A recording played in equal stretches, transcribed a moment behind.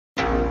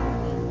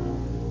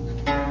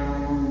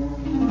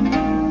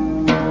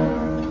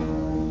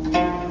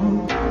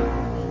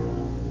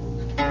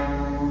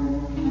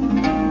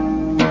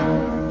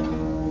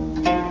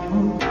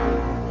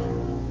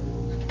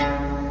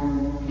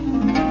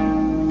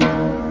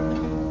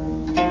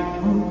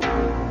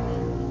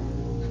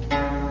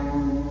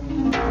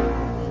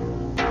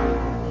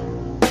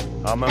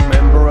I'm a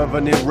member of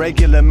an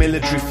irregular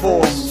military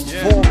force,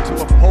 formed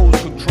to oppose,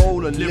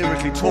 control and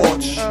lyrically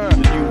torch the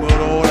New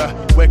World Order,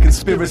 where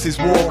conspiracies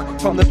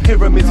walk. From the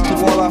pyramids to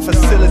all our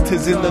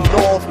facilities in the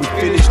north, we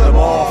finish them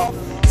off.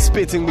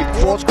 Spitting with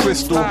quartz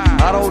crystal,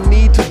 I don't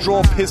need to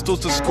draw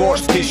pistols to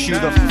scorch tissue.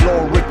 The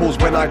floor ripples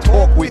when I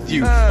talk with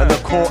you, and the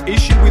core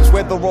issue is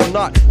whether or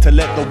not to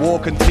let the war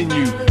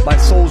continue. My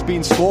soul's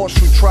been scorched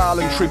through trial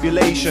and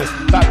tribulation,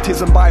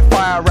 baptism by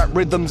fire at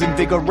rhythms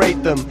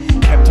invigorate them.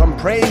 Kept on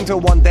praying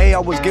till one day I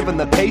was given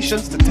the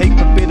patience to take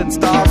forbidden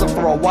stars and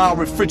for a while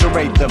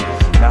refrigerate them.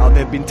 Now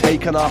they've been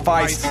taken off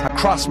ice. I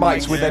cross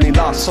mics with any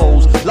lost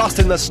souls, lost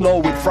in the snow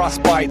with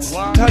frostbites.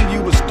 Tell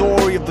you a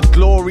story of the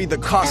glory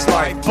that cost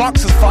life.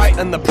 Boxers fight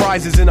and the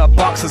prizes in our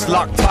boxes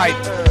locked tight.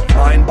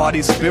 Mind,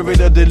 body,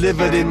 spirit are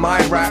delivered in my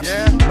raps.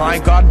 My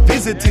God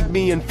visited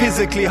me and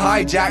physically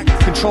hijacked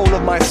control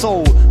of my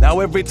soul.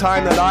 Now every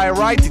time that I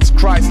write, it's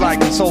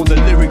Christ-like, and so the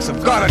lyrics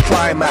have got a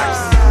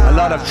climax. A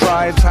lot of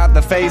tribes have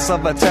the face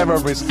of a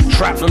terrorist,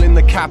 shrapnel in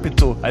the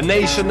capital, a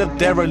nation of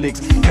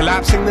derelicts,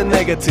 collapsing the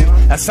negative,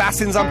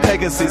 assassins on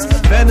Pegasus,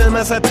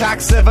 venomous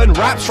attacks, 7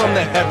 raps from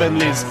the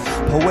heavenlies,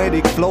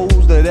 poetic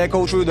flows that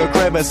echo through the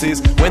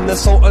crevices. When the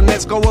Sultan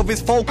lets go of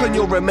his falcon,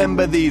 you'll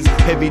remember these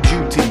heavy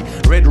duty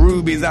red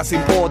rubies that's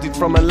imported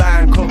from a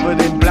land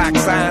covered in black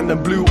sand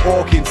and blue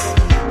orchids.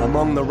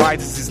 Among the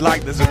writers it's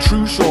like there's a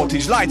true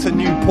shortage. Light a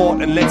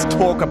Newport and let's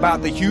talk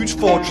about the huge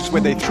fortress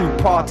where they threw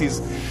parties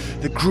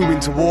that grew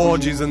into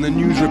orgies, and the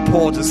news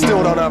reporters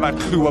still don't have a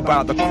clue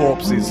about the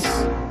corpses.